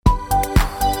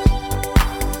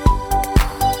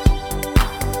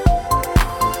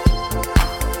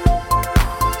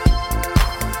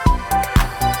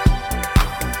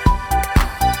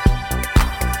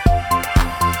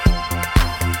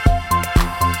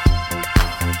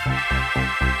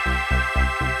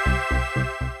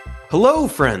Hello,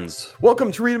 friends.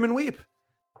 Welcome to Read 'em and Weep.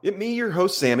 It me, your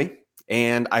host, Sammy,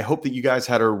 and I hope that you guys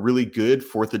had a really good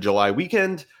 4th of July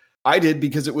weekend. I did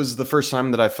because it was the first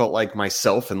time that I felt like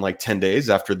myself in like 10 days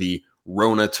after the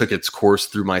Rona took its course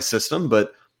through my system,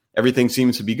 but everything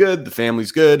seems to be good. The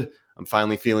family's good. I'm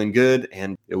finally feeling good,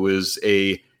 and it was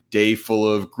a day full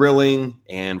of grilling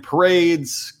and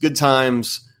parades, good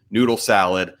times, noodle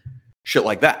salad, shit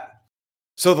like that.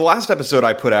 So the last episode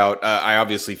I put out, I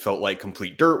obviously felt like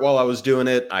complete dirt while I was doing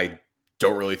it. I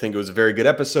don't really think it was a very good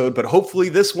episode, but hopefully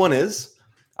this one is.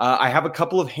 I have a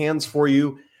couple of hands for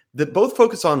you that both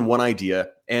focus on one idea,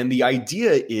 and the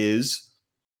idea is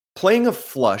playing a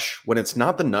flush when it's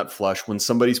not the nut flush when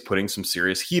somebody's putting some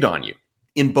serious heat on you.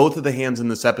 In both of the hands in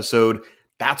this episode,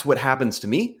 that's what happens to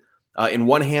me. In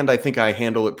one hand, I think I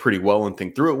handle it pretty well and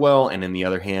think through it well, and in the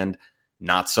other hand,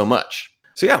 not so much.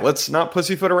 So yeah, let's not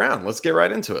pussyfoot around. Let's get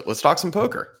right into it. Let's talk some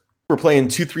poker. We're playing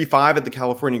 2-3-5 at the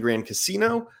California Grand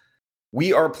Casino.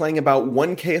 We are playing about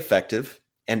 1K effective,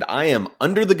 and I am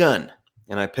under the gun.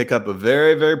 And I pick up a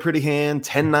very, very pretty hand,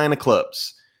 10-9 of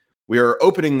clubs. We are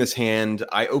opening this hand.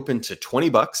 I open to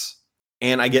 $20,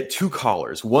 and I get two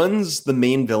callers. One's the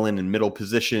main villain in middle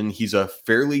position. He's a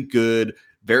fairly good,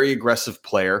 very aggressive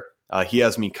player. He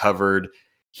has me covered.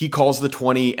 He calls the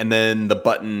 20, and then the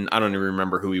button, I don't even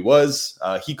remember who he was.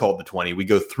 He called the 20. We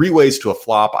go three ways to a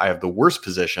flop. I have the worst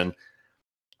position,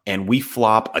 and we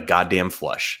flop a goddamn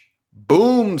flush.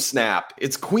 Boom, snap.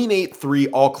 It's queen 8-3,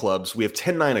 all clubs. We have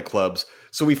 10-9 of clubs.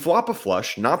 So we flop a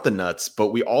flush, not the nuts, but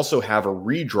we also have a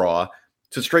redraw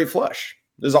to straight flush.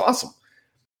 This is awesome.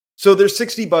 So there's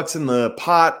 $60 in the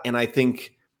pot, and I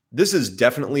think this is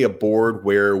definitely a board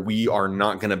where we are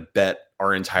not going to bet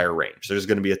our entire range. There's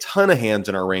going to be a ton of hands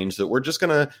in our range that we're just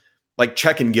going to like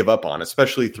check and give up on,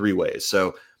 especially three ways.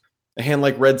 So a hand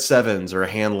like red sevens or a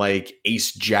hand like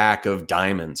ace jack of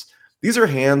diamonds. These are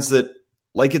hands that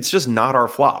like it's just not our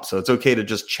flop. So it's okay to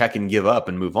just check and give up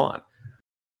and move on.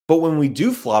 But when we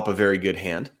do flop a very good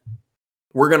hand,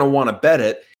 we're going to want to bet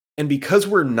it. And because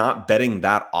we're not betting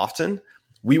that often,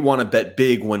 we want to bet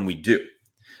big when we do.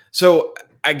 So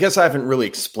I guess I haven't really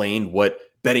explained what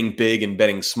betting big and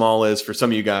betting small is. For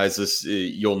some of you guys, this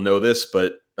you'll know this,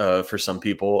 but for some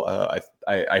people,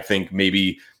 I think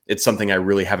maybe it's something I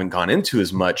really haven't gone into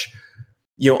as much.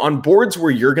 You know, on boards where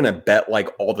you're going to bet like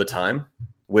all the time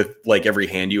with like every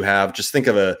hand you have, just think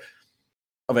of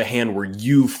a hand where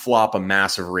you flop a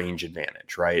massive range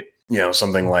advantage, right? You know,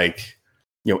 something like,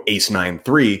 you know, ace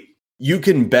 9-3, you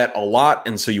can bet a lot.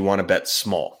 And so you want to bet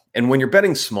small. And when you're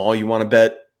betting small, you want to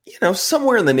bet, you know,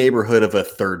 somewhere in the neighborhood of a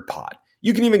third pot.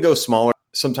 You can even go smaller,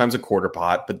 sometimes a quarter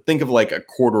pot, but think of like a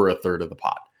quarter or a third of the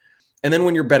pot. And then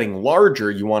when you're betting larger,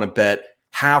 you want to bet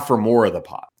half or more of the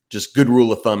pot. Just good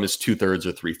rule of thumb is 2/3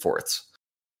 or 3/4.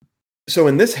 So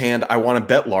in this hand, I want to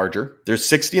bet larger. There's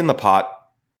 60 in the pot,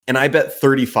 and I bet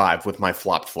 35 with my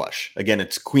flopped flush. Again,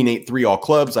 it's queen 8-3 all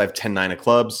clubs. I have 10-9 of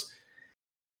clubs.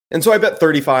 And so I bet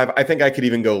 35. I think I could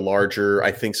even go larger.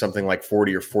 I think something like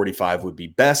 40 or 45 would be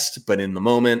best. But in the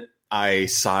moment, I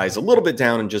size a little bit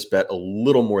down and just bet a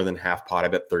little more than half pot. I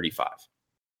bet 35.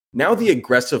 Now the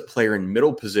aggressive player in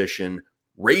middle position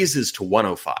raises to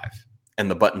 105 and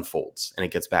the button folds and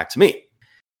it gets back to me.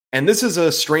 And this is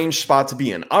a strange spot to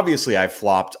be in. Obviously, I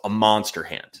flopped a monster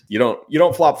hand. You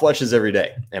don't flop flushes every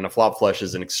day. And a flop flush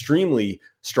is an extremely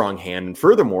strong hand. And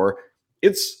furthermore,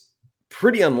 it's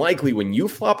pretty unlikely when you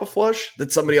flop a flush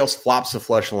that somebody else flops a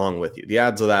flush along with you. The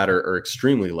odds of that are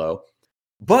extremely low.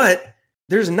 But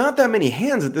there's not that many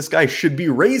hands that this guy should be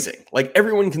raising. Like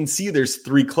everyone can see there's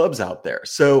 3 clubs out there.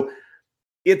 So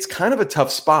it's kind of a tough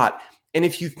spot. And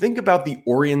if you think about the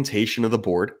orientation of the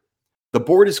board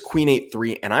is queen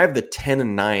 8-3, and I have the 10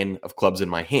 and 9 of clubs in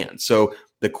my hand. So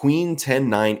the queen, 10,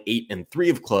 9, 8, and 3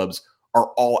 of clubs are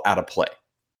all out of play.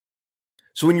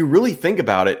 So when you really think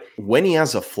about it, when he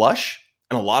has a flush,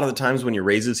 and a lot of the times when he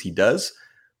raises, he does,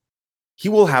 he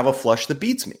will have a flush that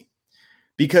beats me.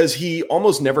 Because he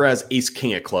almost never has ace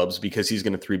king of clubs because he's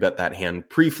going to 3-bet that hand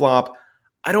pre-flop.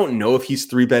 I don't know if he's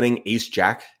 3-betting ace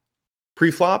jack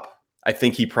pre-flop. I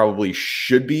think he probably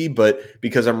should be, but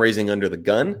because I'm raising under the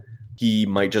gun, he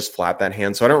might just flat that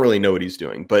hand. So I don't really know what he's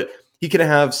doing. But he can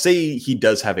have, say he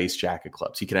does have ace jack of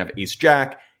clubs. He can have ace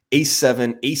jack, ace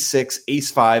 7, ace 6, ace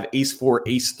 5, ace 4,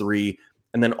 ace 3,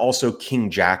 and then also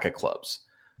king jack of clubs.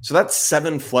 So that's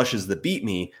 7 flushes that beat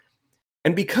me.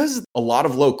 And because a lot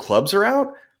of low clubs are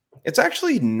out, it's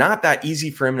actually not that easy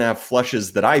for him to have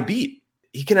flushes that I beat.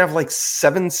 He can have like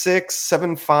 7-6,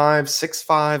 7-5,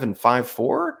 6-5, and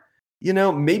 5-4. You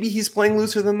know, maybe he's playing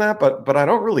looser than that, but I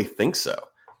don't really think so.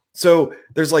 So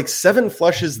there's like 7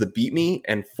 flushes that beat me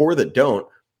and 4 that don't.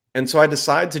 And so I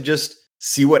decide to just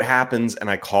see what happens, and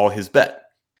I call his bet.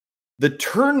 The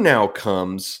turn now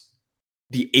comes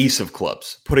the ace of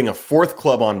clubs, putting a fourth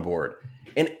club on board.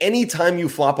 And anytime you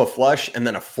flop a flush and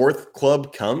then a fourth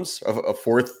club comes, a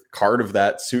fourth card of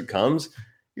that suit comes,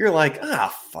 you're like,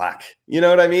 fuck. You know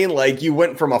what I mean? Like, you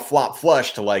went from a flop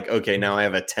flush to like, okay, now I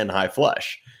have a 10 high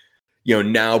flush.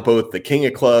 Now both the king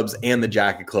of clubs and the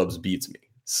jack of clubs beats me.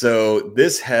 So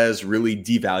this has really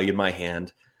devalued my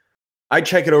hand. I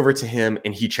check it over to him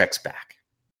and he checks back.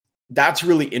 That's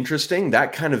really interesting.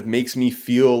 That kind of makes me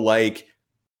feel like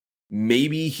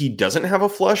maybe he doesn't have a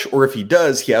flush, or if he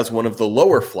does, he has one of the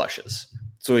lower flushes.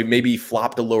 So he maybe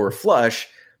flopped a lower flush,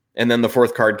 and then the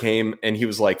fourth card came, and he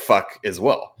was like, fuck as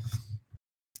well.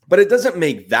 But it doesn't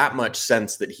make that much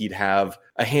sense that he'd have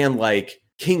a hand like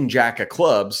king, jack of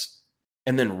clubs,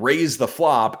 and then raise the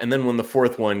flop, and then when the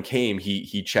fourth one came,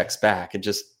 he checks back.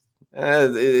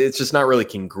 It's just not really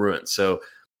congruent. So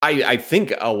I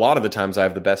think a lot of the times I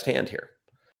have the best hand here.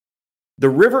 The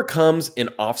river comes in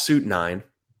offsuit 9.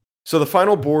 So the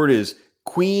final board is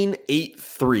queen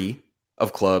 8-3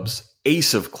 of clubs,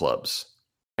 ace of clubs,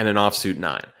 and an offsuit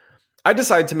 9. I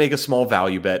decide to make a small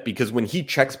value bet because when he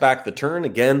checks back the turn,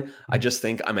 again, I just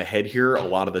think I'm ahead here a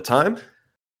lot of the time.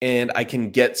 And I can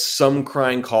get some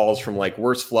crying calls from like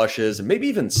worse flushes and maybe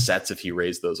even sets if he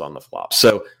raised those on the flop.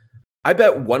 So I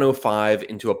bet 105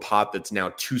 into a pot that's now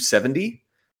 270.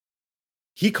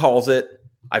 He calls it.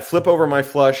 I flip over my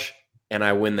flush and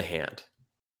I win the hand.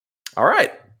 All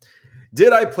right.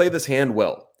 Did I play this hand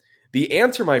well? The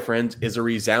answer, my friends, is a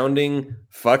resounding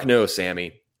fuck no,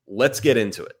 Sammy. Let's get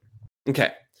into it.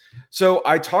 Okay, so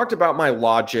I talked about my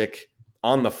logic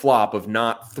on the flop of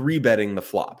not 3-betting the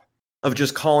flop, of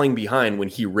just calling behind when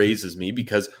he raises me,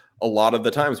 because a lot of the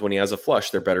times when he has a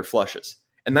flush, they're better flushes.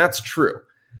 And that's true.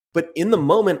 But in the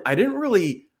moment, I didn't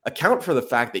really account for the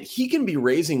fact that he can be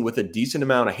raising with a decent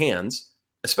amount of hands,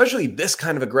 especially this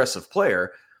kind of aggressive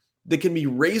player, that can be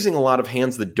raising a lot of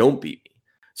hands that don't beat me.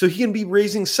 So he can be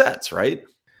raising sets, right?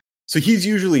 So he's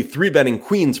usually 3-betting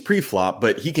queens pre-flop,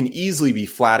 but he can easily be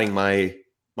flatting my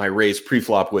raise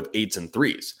pre-flop with 8s and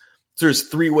 3s. So there's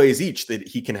 3 ways each that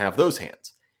he can have those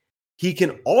hands. He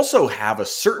can also have a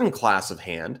certain class of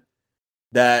hand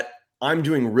that I'm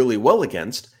doing really well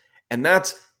against, and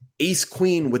that's ace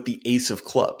queen with the ace of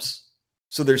clubs.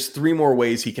 So there's 3 more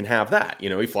ways he can have that.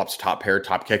 He flops top pair,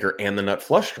 top kicker, and the nut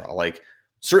flush draw. Like,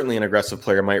 certainly an aggressive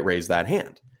player might raise that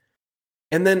hand.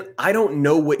 And then I don't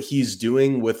know what he's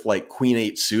doing with like queen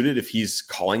 8 suited, if he's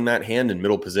calling that hand in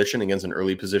middle position against an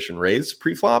early position raise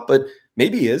pre-flop, but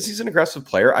maybe he is. He's an aggressive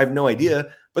player. I have no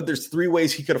idea, but there's 3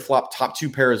 ways he could have flopped top 2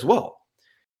 pair as well.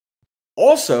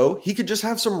 Also, he could just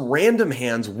have some random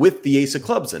hands with the ace of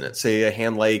clubs in it. Say a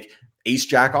hand like ace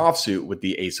jack offsuit with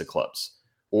the ace of clubs,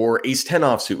 or ace 10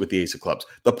 offsuit with the ace of clubs.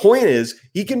 The point is,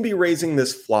 he can be raising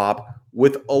this flop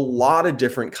with a lot of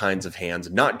different kinds of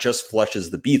hands, not just flushes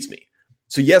that beats me.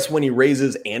 So yes, when he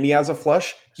raises and he has a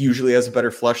flush, he usually has a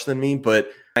better flush than me, but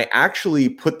I actually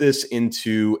put this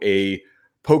into a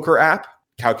poker app,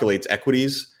 calculates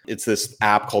equities. It's this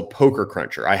app called Poker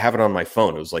Cruncher. I have it on my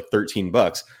phone. It was like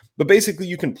 $13. But basically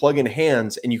you can plug in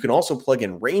hands and you can also plug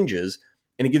in ranges,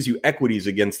 and it gives you equities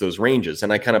against those ranges.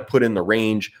 And I kind of put in the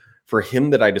range for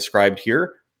him that I described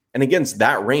here. And against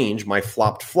that range, my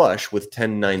flopped flush with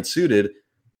 10-9 suited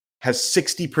has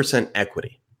 60%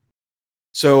 equity.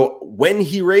 So when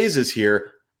he raises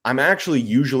here, I'm actually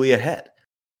usually ahead.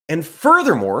 And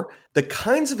furthermore, the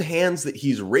kinds of hands that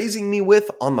he's raising me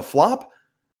with on the flop,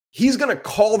 he's going to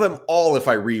call them all if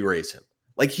I re-raise him.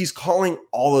 Like, he's calling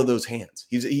all of those hands.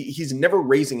 He's never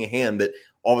raising a hand that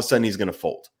all of a sudden he's going to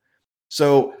fold.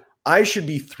 So I should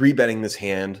be 3-betting this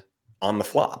hand on the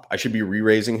flop. I should be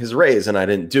re-raising his raise, and I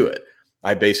didn't do it.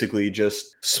 I basically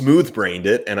just smooth-brained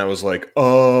it, and I was like,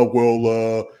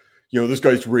 this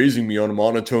guy's raising me on a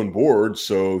monotone board,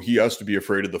 so he has to be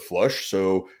afraid of the flush,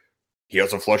 so he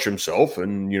has a flush himself,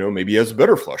 and, maybe he has a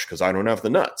better flush because I don't have the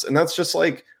nuts. And that's just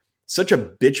like such a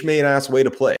bitch-made ass way to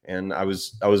play. And I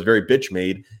was very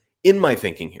bitch-made in my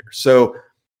thinking here. So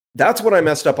that's what I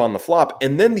messed up on the flop.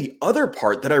 And then the other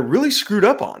part that I really screwed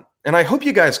up on, and I hope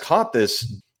you guys caught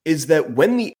this, is that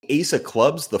when the ace of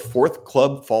clubs, the 4th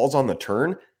club, falls on the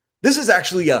turn, this is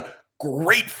actually a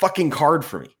great fucking card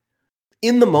for me.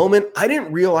 In the moment, I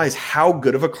didn't realize how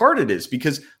good of a card it is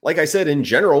because, like I said, in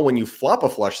general, when you flop a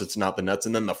flush that's not the nuts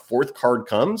and then the 4th card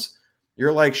comes,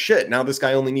 you're like, shit, now this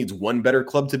guy only needs 1 better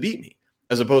club to beat me.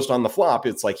 As opposed to on the flop,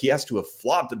 it's like he has to have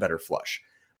flopped a better flush.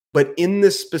 But in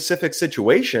this specific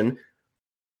situation,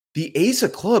 the ace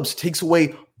of clubs takes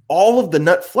away all of the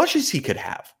nut flushes he could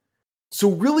have. So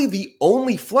really the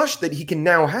only flush that he can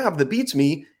now have that beats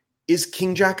me is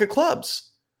king jack of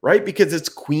clubs. right? Because it's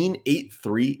queen,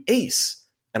 8-3, ace,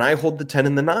 and I hold the 10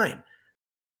 and the 9.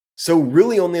 So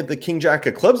really only if the king jack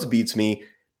of clubs beats me.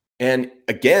 And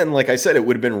again, like I said, it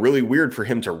would have been really weird for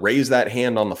him to raise that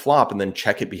hand on the flop and then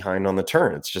check it behind on the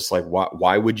turn. It's just like,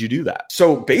 why would you do that?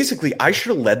 So basically, I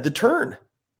should have led the turn.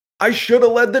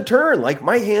 Like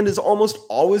my hand is almost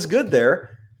always good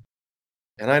there.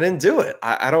 And I didn't do it.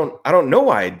 I don't know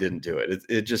why I didn't do it.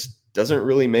 It just doesn't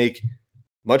really make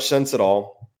much sense at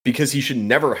all, because he should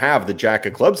never have the jack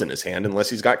of clubs in his hand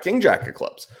unless he's got king jack of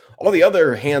clubs. All the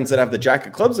other hands that have the jack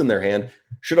of clubs in their hand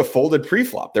should have folded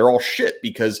pre-flop. They're all shit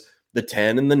because the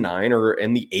 10 and the 9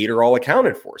 and the 8 are all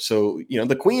accounted for. So,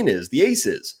 the queen is, the ace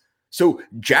is. So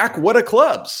jack what of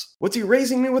clubs? What's he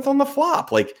raising me with on the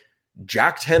flop? Like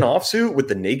jack 10 offsuit with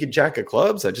the naked jack of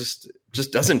clubs? That just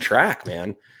doesn't track,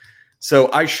 man.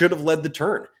 So I should have led the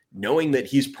turn, knowing that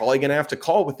he's probably going to have to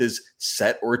call with his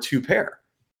set or 2 pair.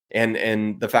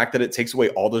 And the fact that it takes away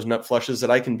all those nut flushes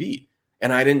that I can beat.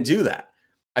 And I didn't do that.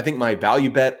 I think my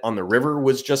value bet on the river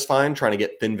was just fine, trying to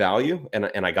get thin value. And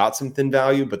I got some thin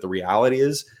value. But the reality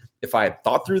is, if I had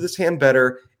thought through this hand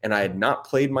better and I had not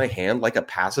played my hand like a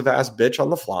passive ass bitch on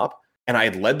the flop, and I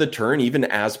had led the turn even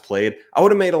as played, I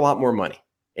would have made a lot more money.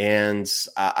 And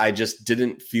I just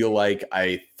didn't feel like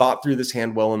I thought through this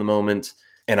hand well in the moment.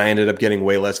 And I ended up getting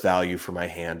way less value for my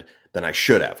hand than I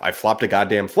should have. I flopped a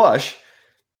goddamn flush.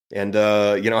 And,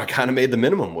 I kind of made the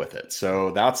minimum with it.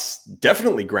 So that's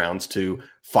definitely grounds to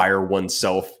fire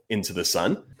oneself into the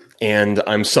sun. And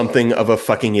I'm something of a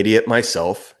fucking idiot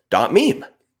myself. Meme.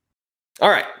 All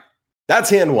right. That's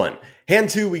hand 1. Hand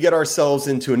 2, we get ourselves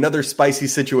into another spicy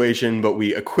situation, but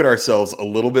we acquit ourselves a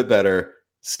little bit better.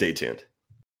 Stay tuned.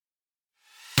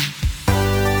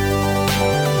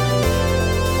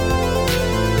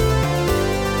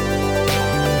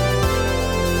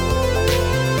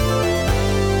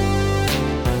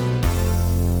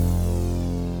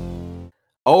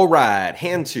 All right,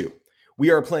 hand 2.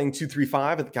 We are playing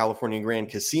 2-3-5 at the California Grand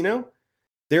Casino.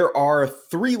 There are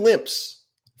 3 limps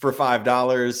for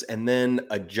 $5, and then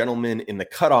a gentleman in the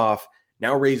cutoff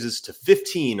now raises to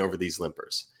 15 over these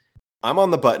limpers. I'm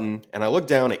on the button, and I look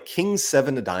down at king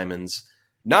 7 of diamonds.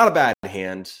 Not a bad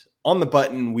hand. On the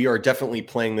button, we are definitely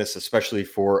playing this, especially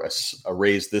for a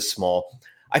raise this small.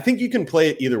 I think you can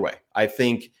play it either way. I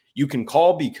think you can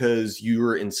call because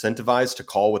you're incentivized to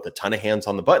call with a ton of hands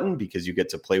on the button because you get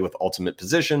to play with ultimate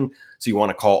position. So you want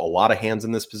to call a lot of hands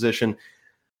in this position.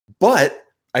 But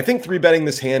I think 3-betting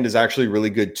this hand is actually really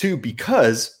good too,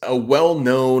 because a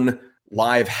well-known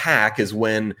live hack is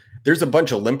when there's a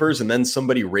bunch of limpers and then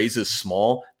somebody raises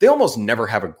small. They almost never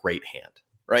have a great hand,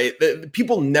 right?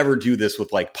 People never do this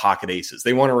with like pocket aces.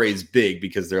 They want to raise big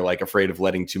because they're like afraid of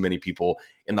letting too many people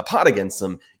in the pot against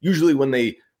them. Usually when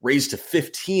they raise to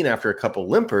 15 after a couple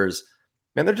limpers,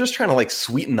 man, they're just trying to like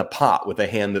sweeten the pot with a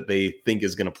hand that they think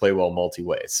is going to play well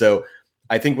multi-way. So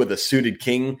I think with a suited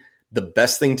king, the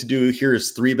best thing to do here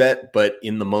is 3-bet, but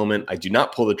in the moment, I do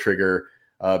not pull the trigger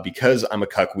because I'm a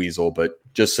cuck weasel. But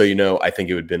just so you know, I think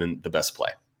it would have been the best play.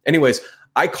 Anyways,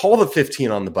 I call the 15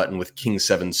 on the button with king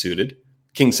 7 suited,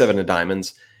 king 7 of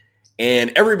diamonds,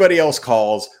 and everybody else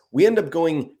calls. We end up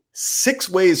going 6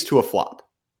 ways to a flop.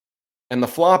 And the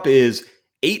flop is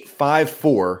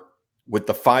 8-5-4 with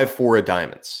the 5-4 of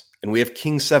diamonds. And we have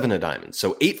king 7 of diamonds.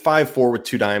 So 8-5-4 with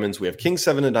 2 diamonds. We have king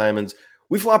 7 of diamonds.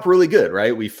 We flop really good,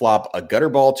 right? We flop a gutter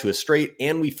ball to a straight,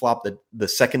 and we flop the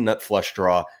second nut flush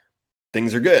draw.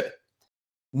 Things are good.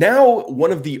 Now,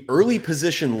 one of the early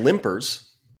position limpers,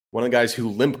 one of the guys who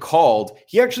limp called,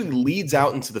 he actually leads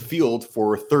out into the field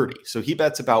for 30. So he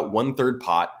bets about 1/3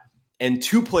 pot, and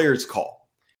 2 players call.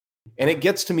 And it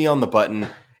gets to me on the button.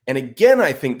 And again,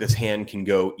 I think this hand can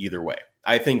go either way.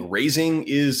 I think raising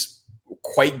is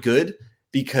quite good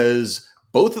because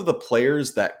both of the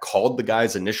players that called the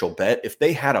guy's initial bet, if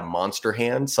they had a monster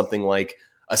hand, something like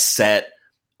a set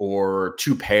or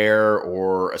 2 pair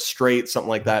or a straight, something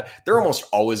like that, they're almost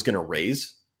always going to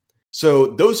raise. So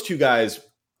those 2 guys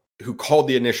who called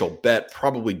the initial bet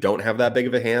probably don't have that big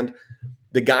of a hand.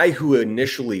 The guy who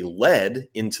initially led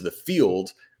into the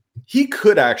field, he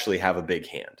could actually have a big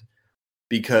hand,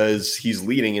 because he's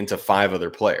leading into 5 other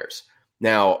players.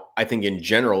 Now, I think in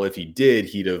general, if he did,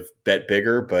 he'd have bet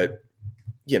bigger, but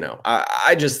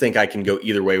I just think I can go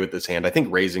either way with this hand. I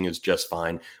think raising is just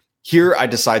fine. Here, I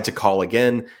decide to call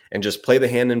again and just play the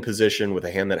hand in position with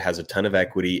a hand that has a ton of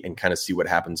equity and kind of see what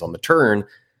happens on the turn.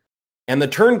 And the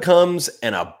turn comes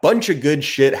and a bunch of good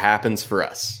shit happens for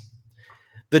us.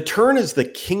 The turn is the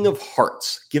king of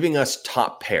hearts, giving us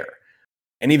top pair.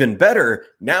 And even better,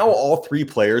 now all 3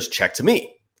 players check to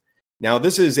me. Now,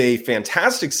 this is a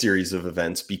fantastic series of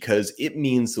events because it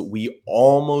means that we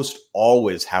almost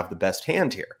always have the best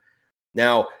hand here.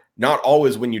 Now, not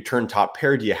always when you turn top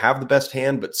pair do you have the best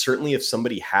hand, but certainly if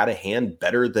somebody had a hand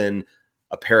better than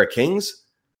a pair of kings,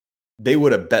 they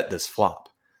would have bet this flop.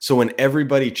 So when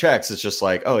everybody checks, it's just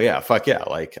like, oh yeah, fuck yeah.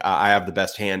 Like I have the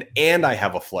best hand and I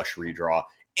have a flush redraw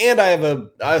and I have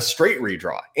a straight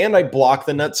redraw and I block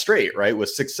the nut straight, right?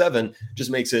 With 6-7 just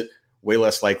makes it way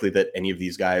less likely that any of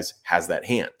these guys has that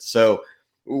hand. So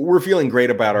we're feeling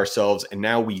great about ourselves. And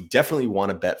now we definitely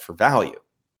want to bet for value.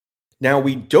 Now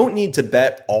we don't need to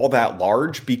bet all that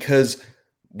large because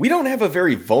we don't have a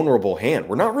very vulnerable hand.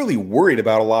 We're not really worried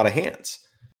about a lot of hands.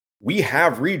 We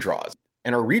have redraws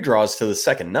and our redraws to the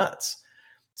second nuts.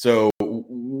 So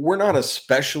we're not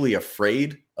especially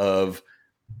afraid of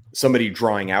somebody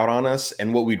drawing out on us.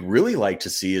 And what we'd really like to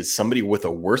see is somebody with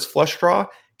a worse flush draw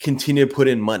continue to put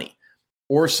in money.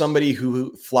 Or somebody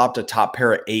who flopped a top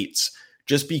pair of eights,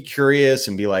 just be curious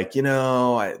and be like,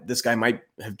 this guy might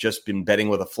have just been betting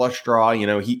with a flush draw.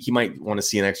 He might want to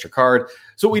see an extra card.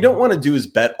 So what we don't want to do is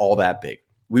bet all that big.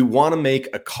 We want to make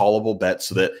a callable bet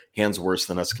so that hands worse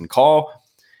than us can call.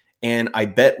 And I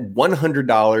bet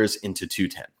 $100 into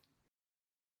 210.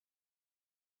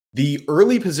 The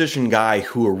early position guy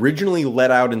who originally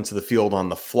led out into the field on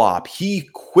the flop, he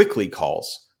quickly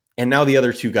calls. And now the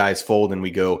other two guys fold and we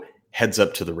go heads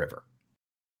up to the river.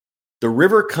 The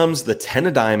river comes the 10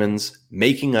 of diamonds,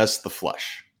 making us the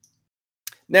flush.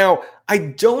 Now, I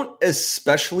don't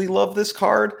especially love this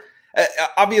card.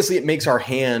 Obviously, it makes our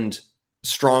hand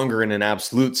stronger in an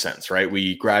absolute sense, right?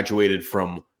 We graduated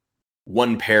from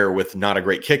one pair with not a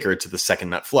great kicker to the second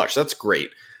nut flush. That's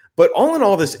great. But all in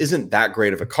all, this isn't that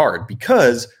great of a card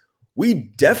because we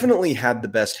definitely had the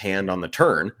best hand on the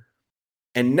turn.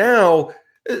 And now,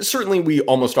 certainly we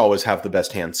almost always have the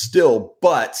best hand still,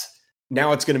 but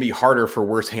now it's going to be harder for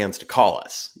worse hands to call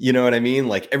us. You know what I mean?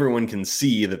 Like everyone can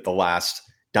see that the last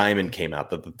diamond came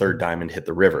out, that the third diamond hit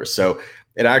the river. So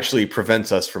it actually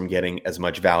prevents us from getting as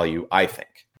much value, I think.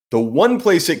 The one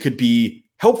place it could be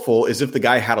helpful is if the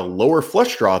guy had a lower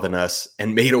flush draw than us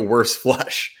and made a worse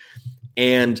flush.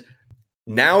 And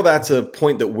now that's a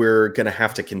point that we're going to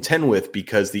have to contend with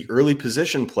because the early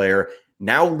position player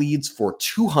now leads for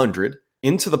 200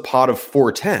 into the pot of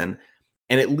 410,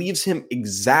 and it leaves him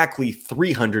exactly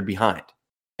 300 behind.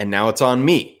 And now it's on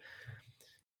me.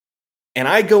 And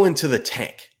I go into the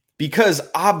tank because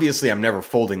obviously I'm never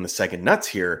folding the second nuts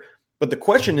here. But the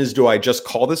question is, do I just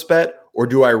call this bet or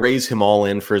do I raise him all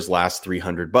in for his last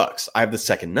 $300? I have the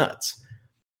second nuts.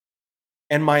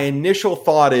 And my initial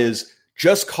thought is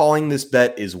just calling this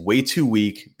bet is way too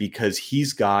weak because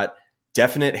he's got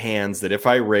definite hands that if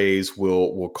I raise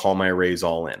will call my raise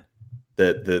all in.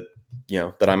 That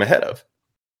I'm ahead of.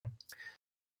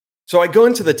 So I go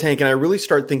into the tank and I really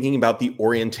start thinking about the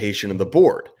orientation of the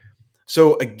board.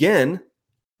 So again,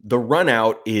 the run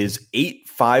out is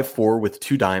 8-5-4 with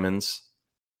 2 diamonds,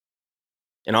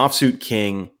 an offsuit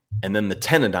king, and then the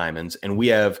 10 of diamonds, and we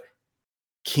have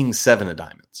king 7 of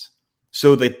diamonds.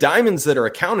 So the diamonds that are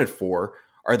accounted for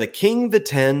are the king, the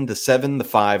 10, the 7, the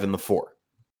 5, and the 4.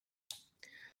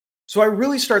 So I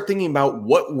really start thinking about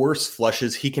what worse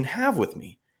flushes he can have with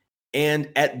me. And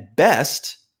at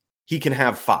best, he can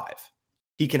have 5.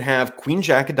 He can have queen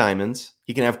jack of diamonds.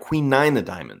 He can have queen 9 of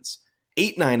diamonds,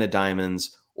 8-9 of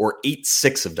diamonds, or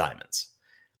 8-6 of diamonds.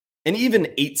 And even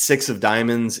 8-6 of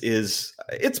diamonds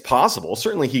it's possible.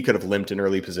 Certainly he could have limped an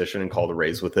early position and called a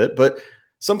raise with it, but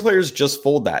some players just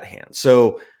fold that hand.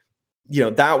 So,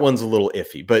 that one's a little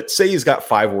iffy, but say he's got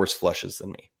 5 worse flushes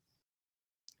than me.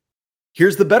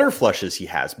 Here's the better flushes he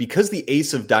has. Because the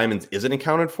ace of diamonds isn't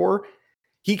accounted for,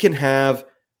 he can have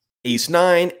ace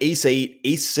 9, ace 8,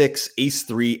 ace 6, ace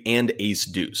 3, and ace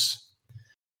deuce.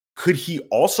 Could he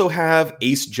also have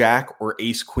ace jack or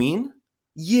ace queen?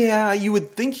 Yeah, you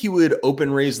would think he would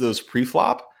open raise those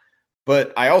pre-flop,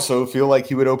 but I also feel like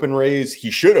he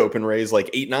should open raise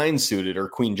like 8-9 suited or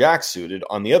queen jack suited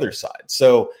on the other side.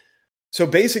 So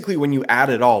basically when you add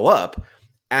it all up,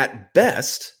 at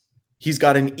best, he's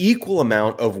got an equal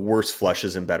amount of worse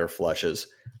flushes and better flushes.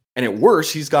 And at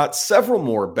worst, he's got several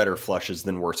more better flushes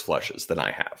than worse flushes than I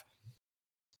have.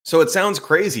 So it sounds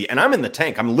crazy. And I'm in the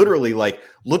tank. I'm literally like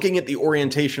looking at the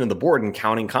orientation of the board and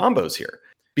counting combos here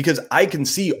because I can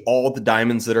see all the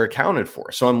diamonds that are accounted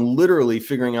for. So I'm literally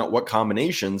figuring out what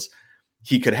combinations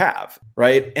he could have,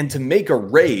 right? And to make a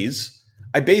raise,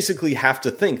 I basically have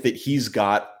to think that he's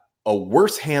got a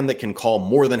worse hand that can call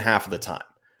more than half of the time.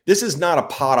 This is not a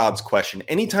pot odds question.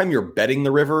 Anytime you're betting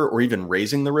the river or even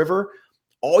raising the river,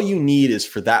 all you need is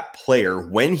for that player,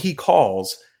 when he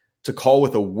calls, to call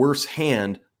with a worse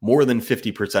hand more than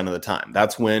 50% of the time.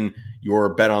 That's when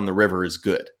your bet on the river is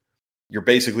good. You're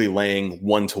basically laying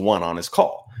 1-to-1 on his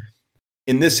call.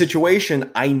 In this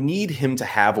situation, I need him to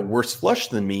have a worse flush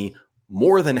than me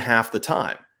more than half the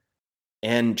time.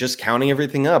 And just counting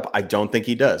everything up, I don't think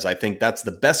he does. I think that's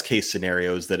the best case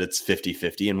scenario, is that it's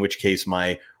 50-50, in which case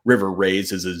my river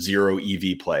raise is a 0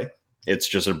 EV play. It's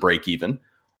just a break even.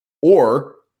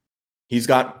 Or he's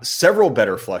got several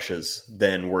better flushes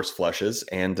than worse flushes,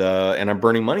 and I'm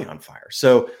burning money on fire.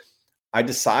 So I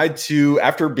decide to,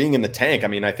 after being in the tank,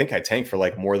 I think I tanked for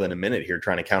like more than a minute here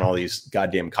trying to count all these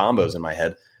goddamn combos in my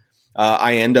head.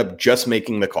 I end up just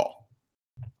making the call.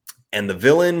 And the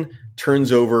villain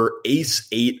turns over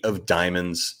ace-8 of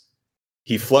diamonds.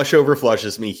 He flush over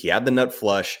flushes me. He had the nut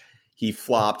flush. He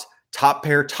flopped top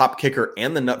pair, top kicker,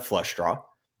 and the nut flush draw.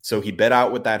 So he bet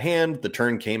out with that hand. The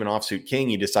turn came an offsuit king.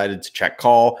 He decided to check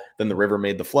call. Then the river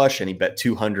made the flush, and he bet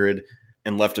 200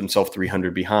 and left himself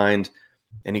 300 behind.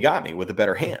 And he got me with a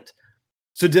better hand.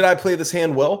 So did I play this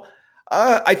hand well?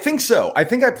 I think so. I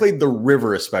think I played the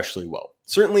river especially well.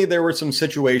 Certainly there were some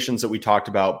situations that we talked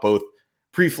about, both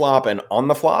pre-flop and on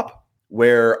the flop,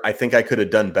 where I think I could have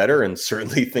done better. And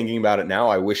certainly thinking about it now,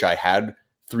 I wish I had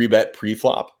 3-bet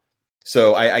pre-flop.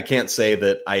 So I can't say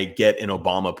that I get an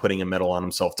Obama putting a medal on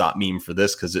himself meme for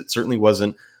this, because it certainly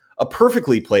wasn't a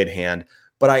perfectly played hand,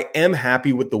 but I am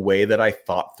happy with the way that I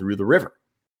thought through the river.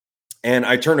 And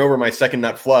I turned over my second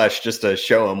nut flush just to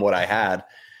show him what I had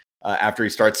after he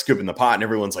starts scooping the pot, and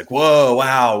everyone's like, whoa,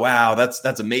 wow,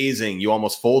 that's amazing. You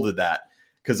almost folded that.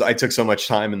 Because I took so much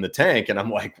time in the tank, and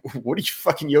I'm like, what are you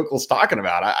fucking yokels talking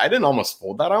about? I didn't almost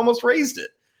fold that. I almost raised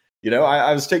it.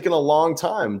 I was taking a long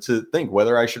time to think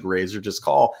whether I should raise or just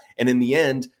call. And in the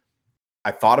end,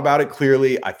 I thought about it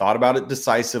clearly. I thought about it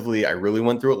decisively. I really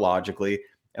went through it logically.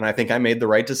 And I think I made the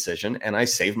right decision. And I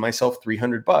saved myself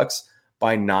 $300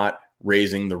 by not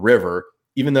raising the river,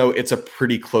 even though it's a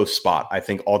pretty close spot. I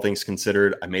think all things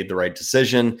considered, I made the right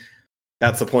decision.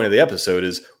 That's the point of the episode,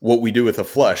 is what we do with a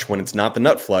flush when it's not the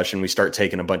nut flush and we start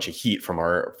taking a bunch of heat from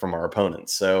our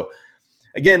opponents. So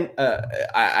again,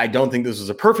 I don't think this was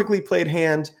a perfectly played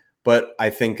hand, but I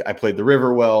think I played the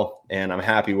river well, and I'm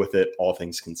happy with it, all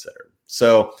things considered.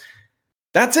 So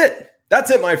that's it.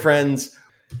 That's it, my friends.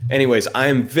 Anyways, I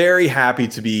am very happy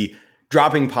to be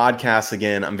dropping podcasts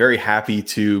again. I'm very happy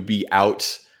to be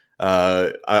out.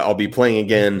 I'll be playing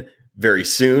again very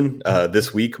soon,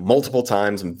 this week, multiple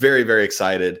times. I'm very, very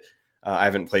excited. I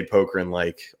haven't played poker in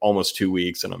like almost 2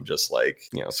 weeks, and I'm just like,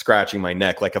 scratching my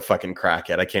neck like a fucking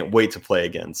crackhead. I can't wait to play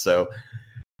again. So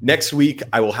next week,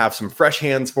 I will have some fresh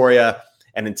hands for you.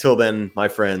 And until then, my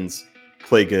friends,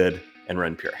 play good and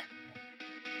run pure.